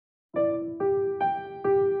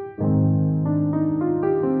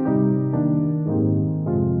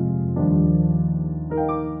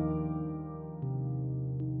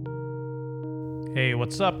Hey,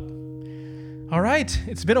 what's up? All right,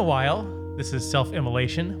 it's been a while. This is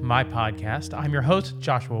Self-Immolation, my podcast. I'm your host,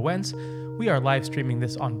 Joshua Wentz. We are live streaming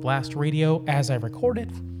this on Blast Radio as I record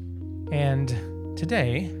it. And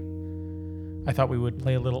today, I thought we would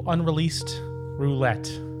play a little unreleased roulette.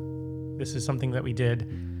 This is something that we did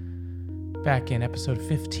back in episode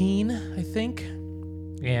 15, I think.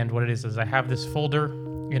 And what it is I have this folder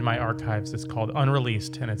in my archives. It's called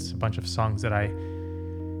Unreleased, and it's a bunch of songs that I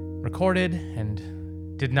recorded and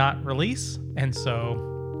did not release. And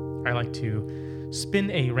so I like to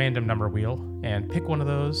spin a random number wheel and pick one of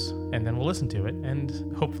those, and then we'll listen to it.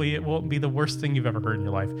 And hopefully it won't be the worst thing you've ever heard in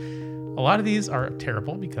your life. A lot of these are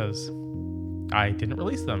terrible because I didn't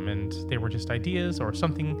release them, and they were just ideas or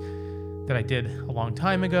something that I did a long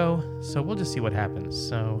time ago. So we'll just see what happens.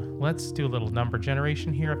 So let's do a little number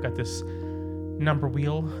generation here. I've got this number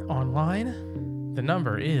wheel online. The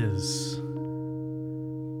number is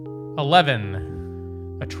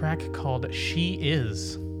 11, a track called She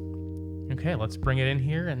Is. Okay, let's bring it in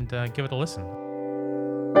here and give it a listen.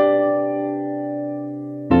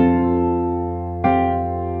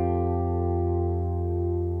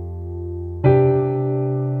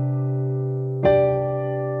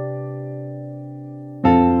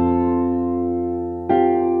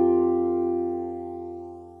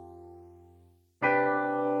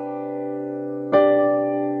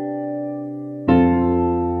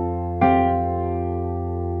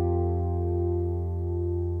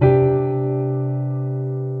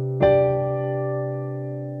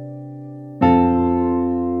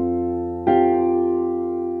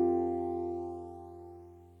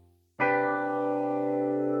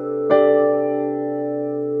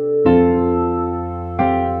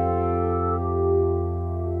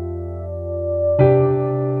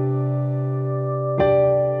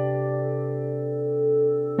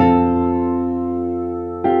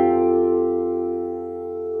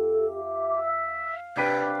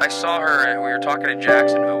 I saw her, we were talking in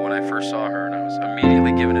Jacksonville when I first saw her, and I was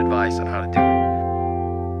immediately given advice on how to do it.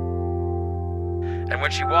 And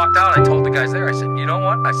when she walked out, I told the guys there, I said, you know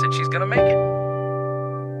what? I said, she's going to make it.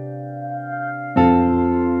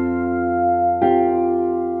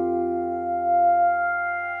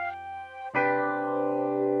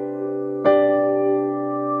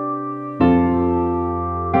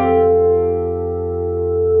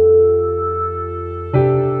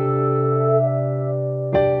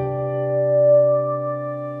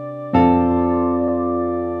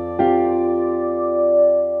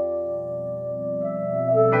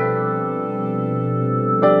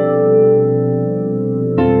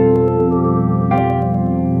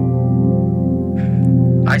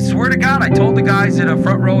 I swear to God, I told the guys in a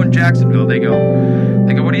front row in Jacksonville, they go,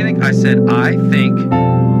 what do you think? I said, I think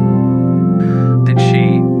that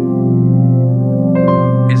she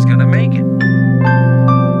is going to make it.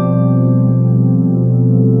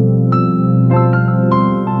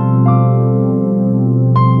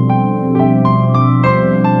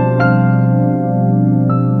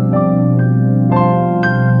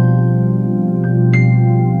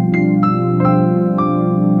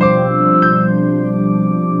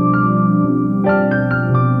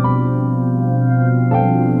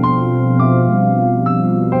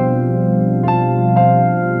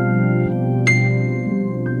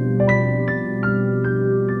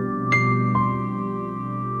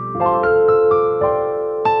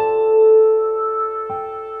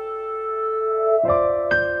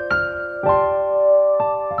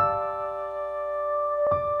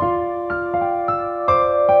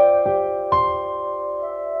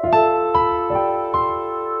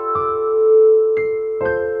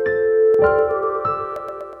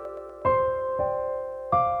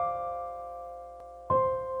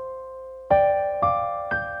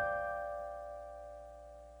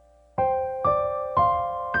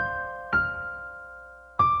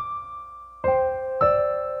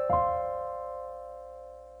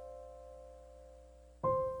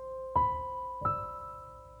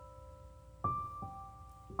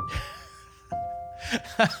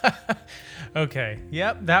 Okay,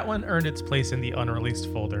 yep, that one earned its place in the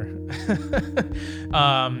unreleased folder.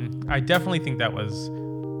 I definitely think that was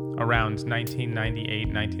around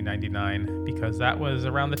 1998, 1999, because that was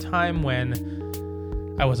around the time when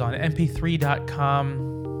I was on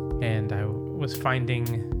mp3.com and I was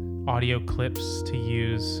finding audio clips to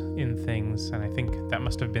use in things, and I think that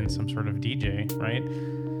must have been some sort of DJ, right?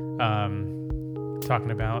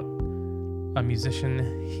 Talking about a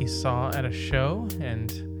musician he saw at a show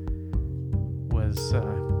and was,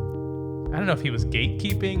 I don't know if he was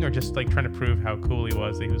gatekeeping or just like trying to prove how cool he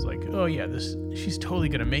was. He was like, oh yeah, she's totally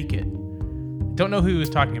gonna make it. Don't know who he was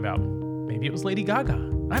talking about. Maybe it was Lady Gaga.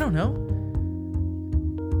 I don't know.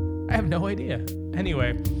 I have no idea.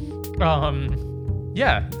 Anyway,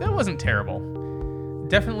 yeah, that wasn't terrible.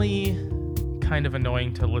 Definitely kind of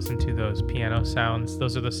annoying to listen to those piano sounds.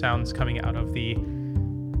 Those are the sounds coming out of the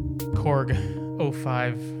Korg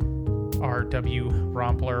 05 RW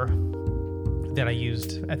Rompler that I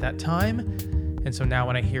used at that time. And so now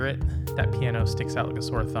when I hear it, that piano sticks out like a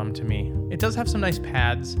sore thumb to me. It does have some nice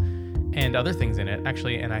pads and other things in it,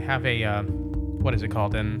 actually. And I have a, what is it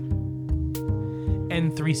called? An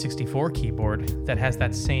N364 keyboard that has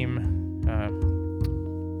that same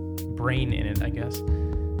brain in it, I guess.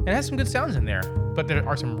 It has some good sounds in there, but there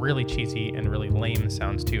are some really cheesy and really lame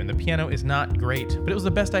sounds too. And the piano is not great, but it was the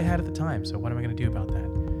best I had at the time. So what am I going to do about that?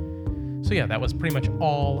 So yeah, that was pretty much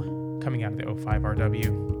all coming out of the 05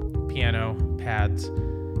 RW. Piano, pads,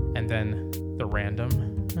 and then the random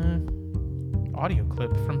audio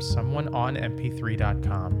clip from someone on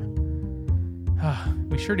mp3.com.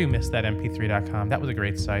 We sure do miss that mp3.com. That was a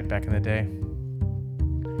great site back in the day.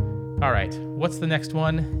 All right, what's the next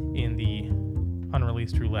one in the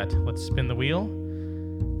unreleased roulette? Let's spin the wheel.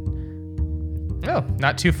 Oh,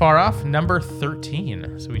 not too far off. Number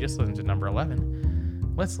 13. So we just listened to number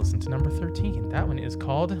 11. Let's listen to number 13. That one is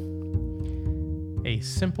called A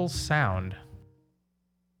Simple Sound.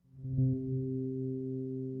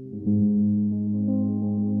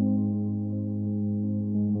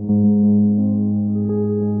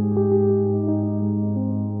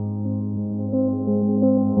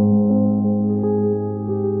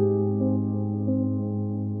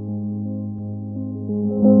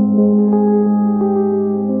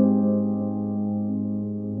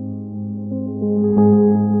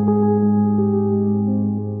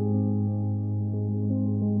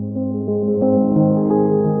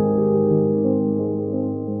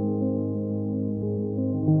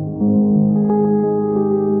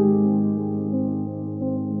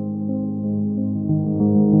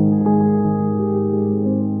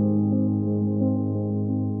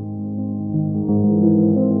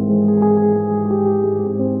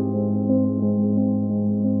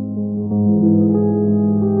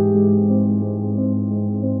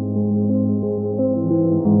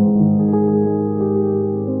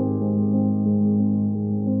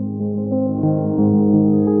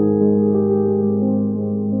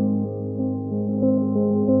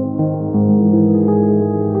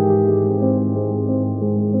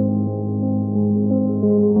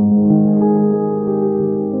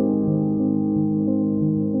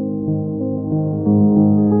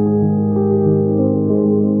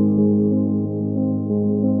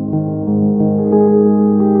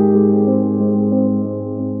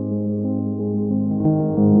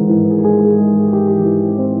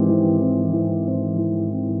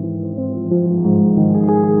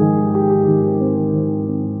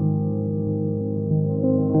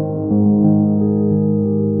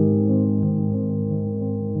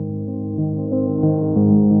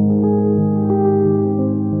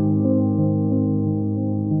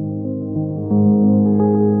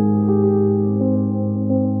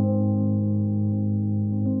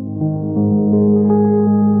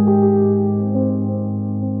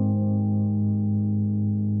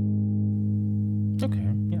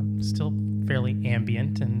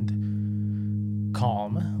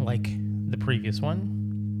 Previous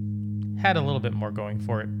one had a little bit more going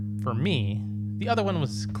for it for me. The other one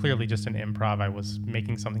was clearly just an improv. I was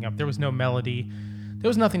making something up. There was no melody. There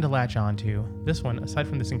was nothing to latch onto. This one, aside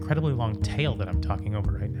from this incredibly long tail that I'm talking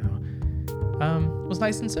over right now, was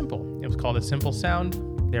nice and simple. It was called A Simple Sound.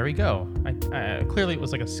 There we go. Clearly it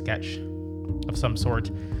was like a sketch of some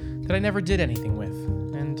sort that I never did anything with.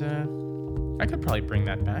 And I could probably bring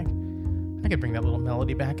that back. I could bring that little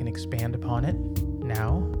melody back and expand upon it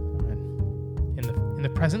now. In the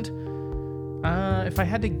present, if I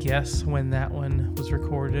had to guess when that one was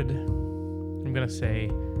recorded, I'm gonna say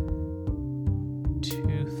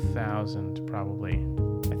 2000 probably.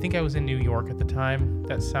 I think I was in New York at the time.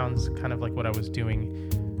 That sounds kind of like what I was doing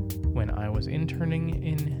when I was interning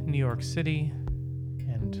in New York City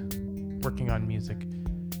and working on music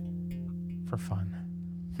for fun.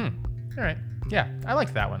 All right. Yeah, I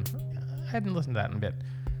liked that one. I hadn't listened to that in a bit.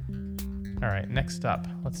 All right, next up,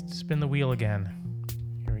 let's spin the wheel again.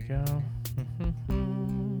 Here we go.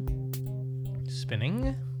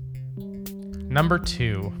 Spinning. Number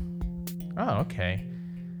 2. Oh, okay.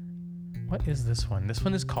 What is this one? This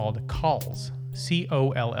one is called Colls.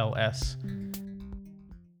 Colls.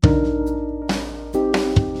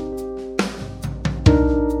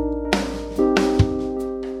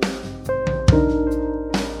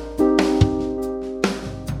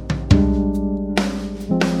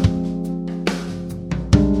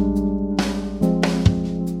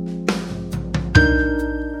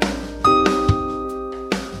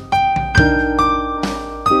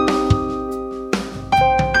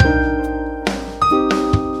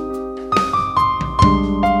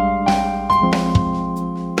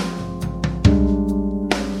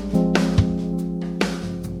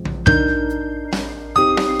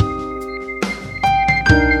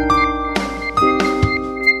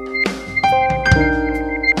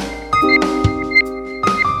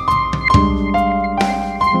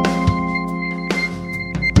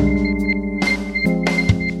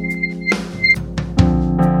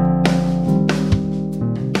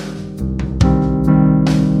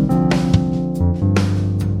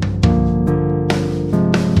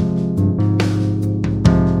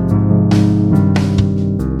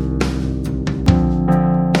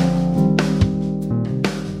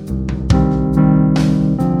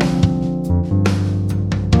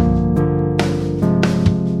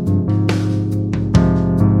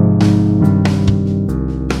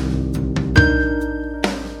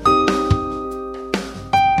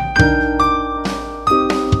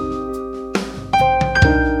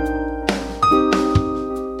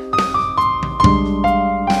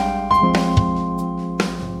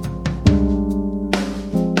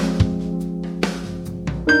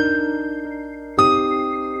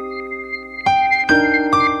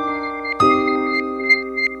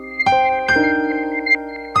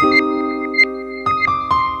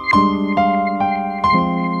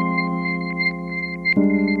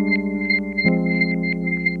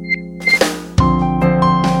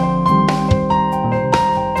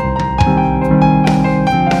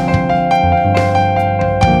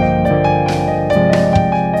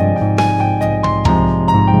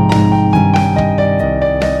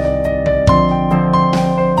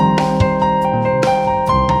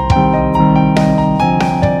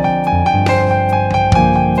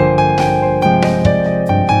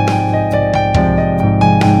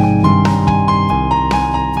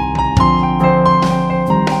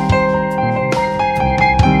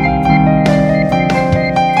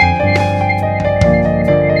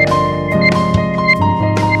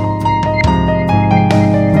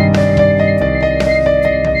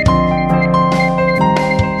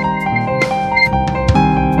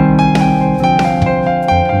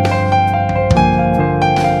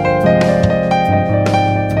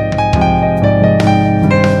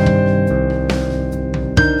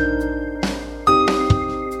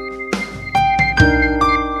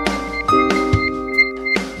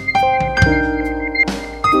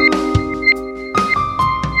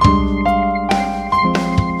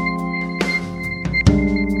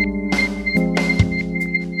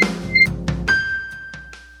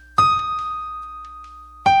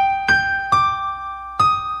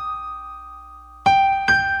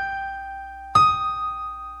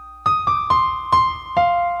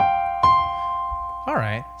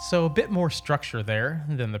 So a bit more structure there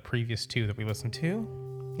than the previous two that we listened to.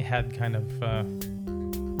 It had kind of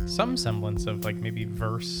some semblance of like maybe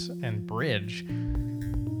verse and bridge.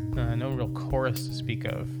 No real chorus to speak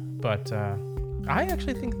of, but I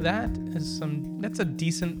actually think that's a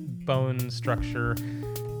decent bone structure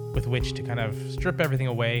with which to kind of strip everything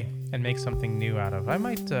away and make something new out of. I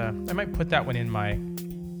might put that one in my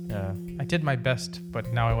I did my best,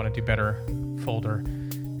 but now I want to do better folder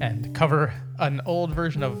and cover an old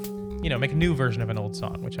version of, make a new version of an old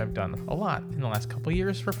song, which I've done a lot in the last couple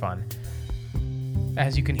years for fun.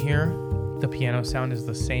 As you can hear, the piano sound is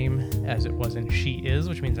the same as it was in She Is,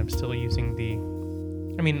 which means I'm still using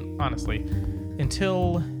honestly,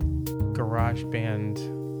 until GarageBand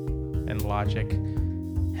and Logic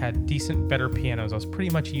had decent, better pianos, I was pretty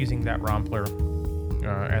much using that Rompler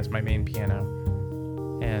as my main piano,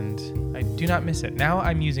 and I do not miss it. Now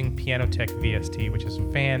I'm using Pianotech VST, which is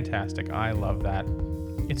fantastic. I love that.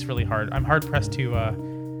 It's really hard. I'm hard-pressed to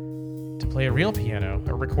play a real piano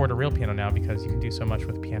or record a real piano now because you can do so much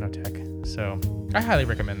with Pianotech. So I highly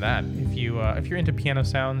recommend that. If you're into piano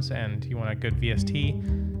sounds and you want a good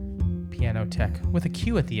VST, Pianotech with a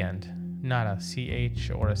Q at the end, not a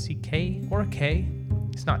CH or a CK or a K.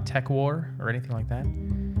 It's not Tech War or anything like that.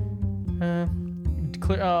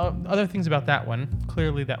 Other things about that one.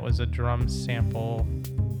 Clearly, that was a drum sample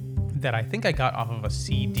that I think I got off of a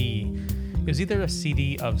CD. It was either a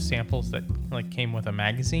CD of samples that like came with a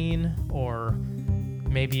magazine, or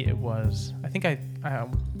maybe it was. I think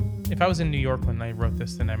if I was in New York when I wrote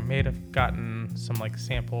this, then I may have gotten some like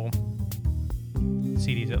sample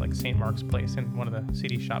CDs at like St. Mark's Place in one of the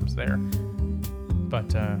CD shops there.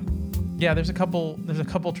 But yeah, there's a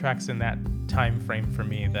couple tracks in that time frame for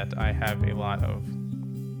me that I have a lot of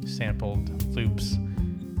sampled loops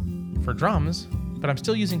for drums, but I'm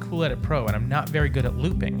still using Cool Edit Pro, and I'm not very good at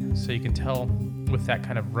looping, so you can tell with that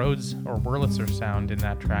kind of Rhodes or Wurlitzer sound in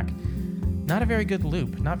that track, not a very good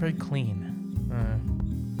loop, not very clean.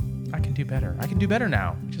 I can do better. I can do better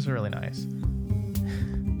now, which is really nice.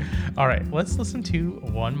 All right, let's listen to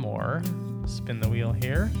one more. Spin the wheel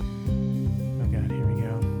here. Oh God, here we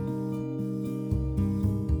go.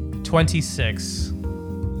 26.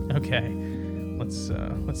 Okay,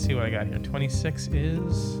 let's see what I got here. 26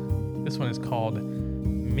 is, this one is called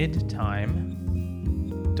Mid-Time.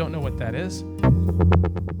 Don't know what that is.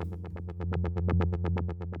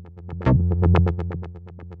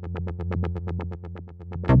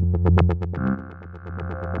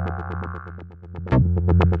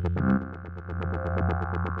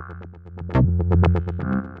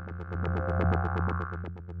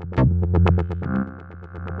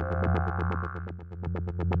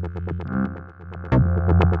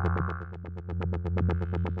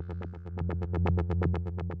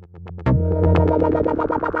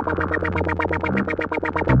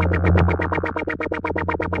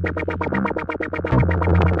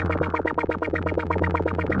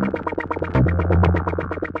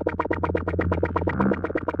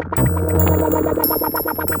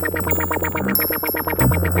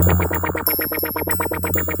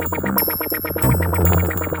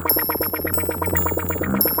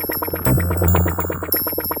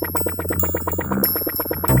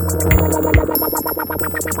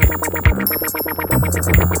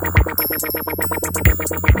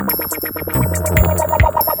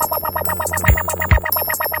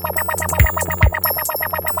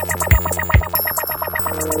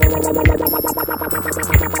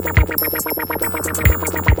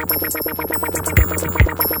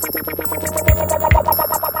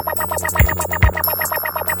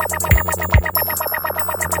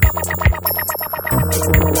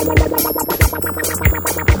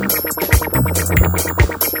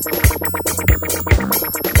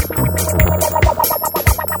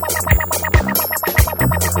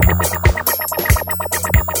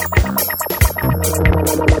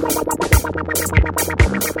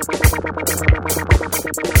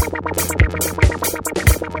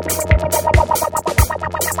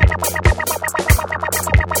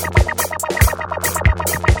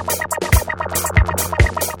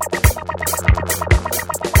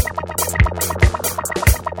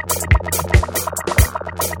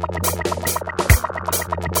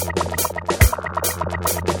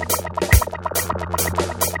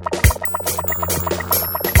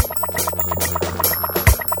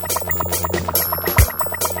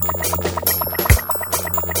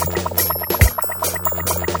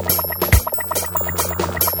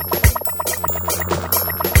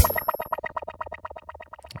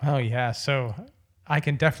 Oh yeah, so I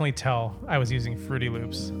can definitely tell I was using Fruity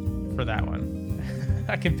Loops for that one.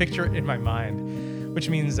 I can picture it in my mind, which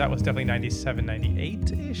means that was definitely 97,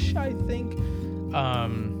 98-ish, I think.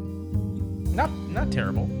 not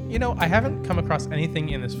terrible. You know, I haven't come across anything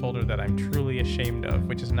in this folder that I'm truly ashamed of,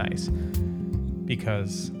 which is nice.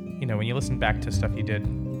 Because, you know, when you listen back to stuff you did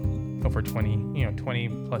over 20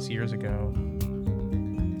 plus years ago,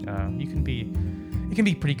 it can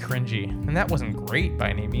be pretty cringy. And that wasn't great by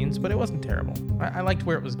any means, but it wasn't terrible. I liked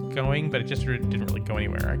where it was going, but it just didn't really go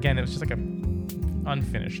anywhere. Again, it was just like a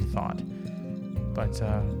unfinished thought. But,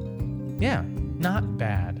 yeah, not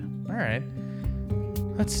bad. All right.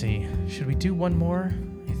 Let's see. Should we do one more?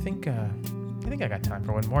 I think I got time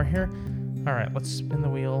for one more here. All right, let's spin the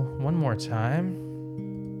wheel one more time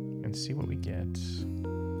and see what we get.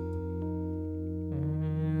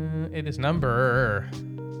 It is number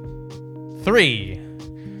 3.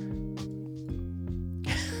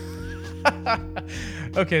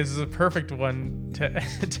 Okay, this is a perfect one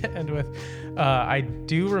to end with. I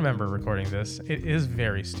do remember recording this. It is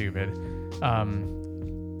very stupid.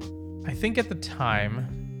 I think at the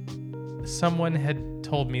time, someone had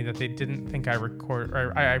told me that they didn't think I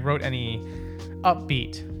wrote any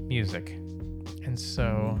upbeat music. And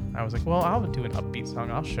so I was like, well, I'll do an upbeat song.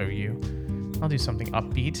 I'll show you. I'll do something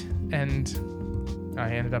upbeat. And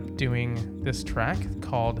I ended up doing this track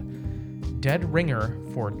called Dead Ringer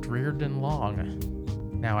for Driarden Long.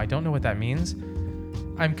 Now, I don't know what that means.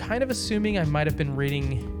 I'm kind of assuming I might have been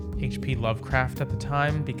reading H.P. Lovecraft at the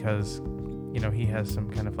time because, you know, he has some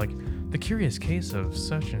kind of like The Curious Case of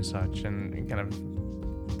such and such and kind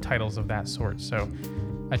of titles of that sort. So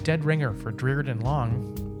a Dead Ringer for Driarden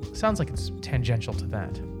Long sounds like it's tangential to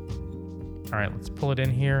that. All right, let's pull it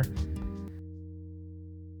in here.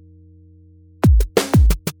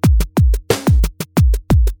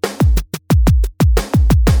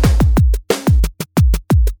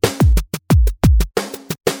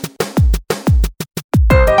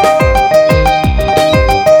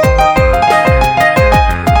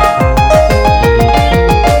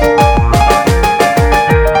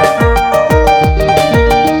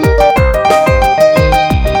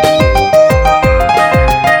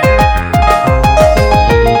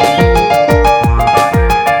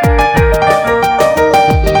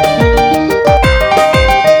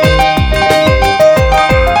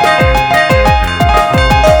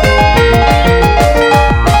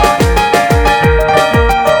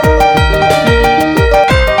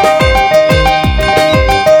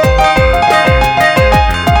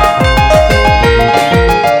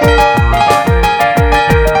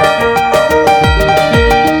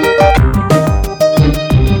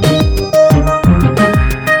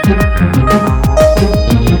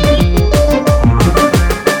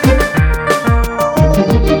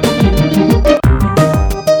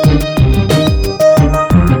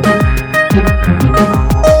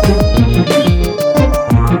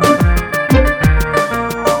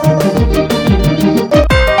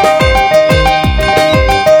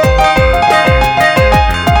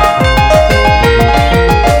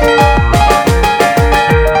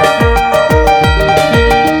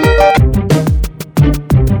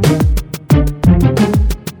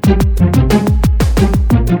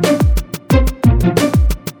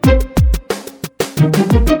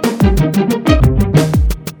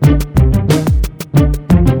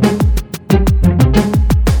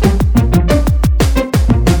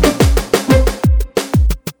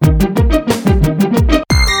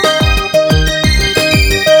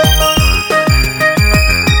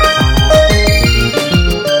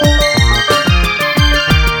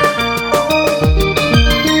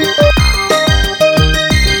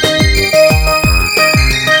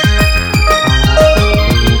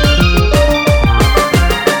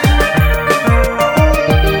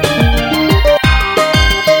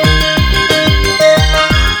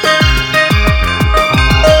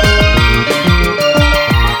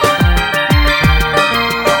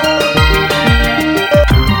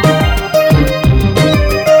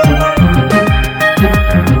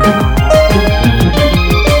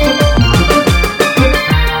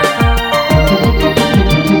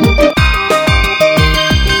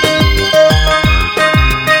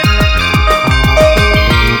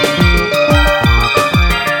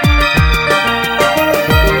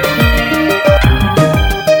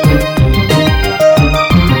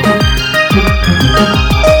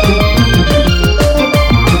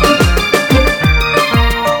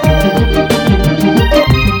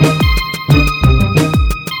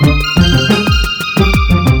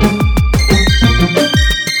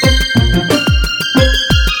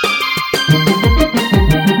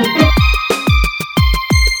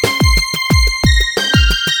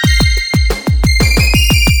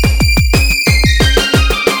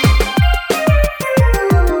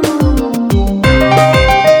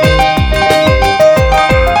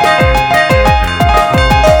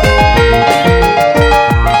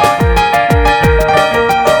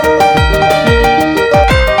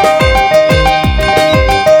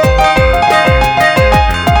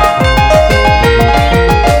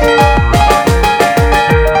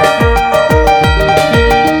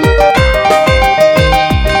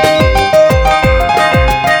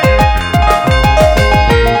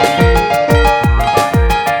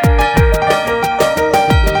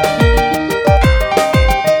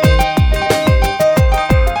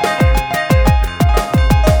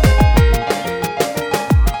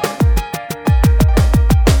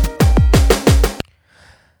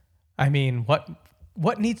 mean,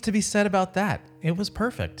 what needs to be said about that? It was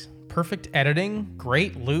perfect. Perfect editing,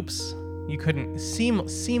 great loops. You couldn't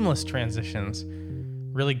seamless transitions.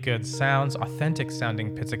 Really good sounds, authentic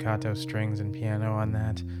sounding pizzicato strings and piano on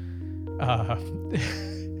that.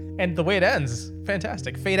 And the way it ends,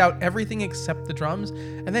 fantastic. Fade out everything except the drums,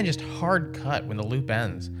 and then just hard cut when the loop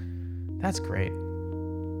ends. That's great.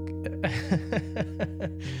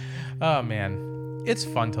 Oh man, it's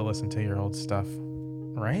fun to listen to your old stuff,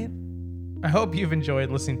 right? I hope you've enjoyed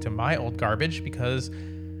listening to my old garbage because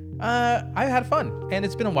I had fun, and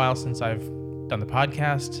it's been a while since I've done the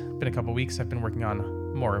podcast. Been a couple weeks. I've been working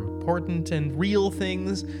on more important and real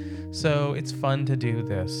things, so it's fun to do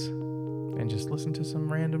this and just listen to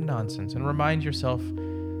some random nonsense and remind yourself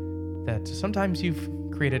that sometimes you've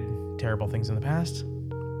created terrible things in the past,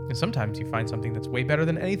 and sometimes you find something that's way better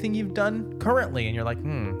than anything you've done currently, and you're like,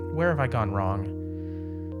 where have I gone wrong?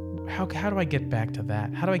 How do I get back to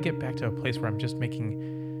that? How do I get back to a place where I'm just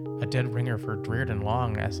making a dead ringer for Driarden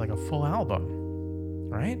Long as like a full album,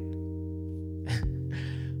 right?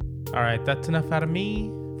 All right, that's enough out of me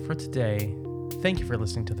for today. Thank you for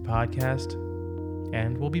listening to the podcast,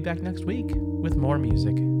 and we'll be back next week with more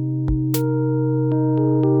music.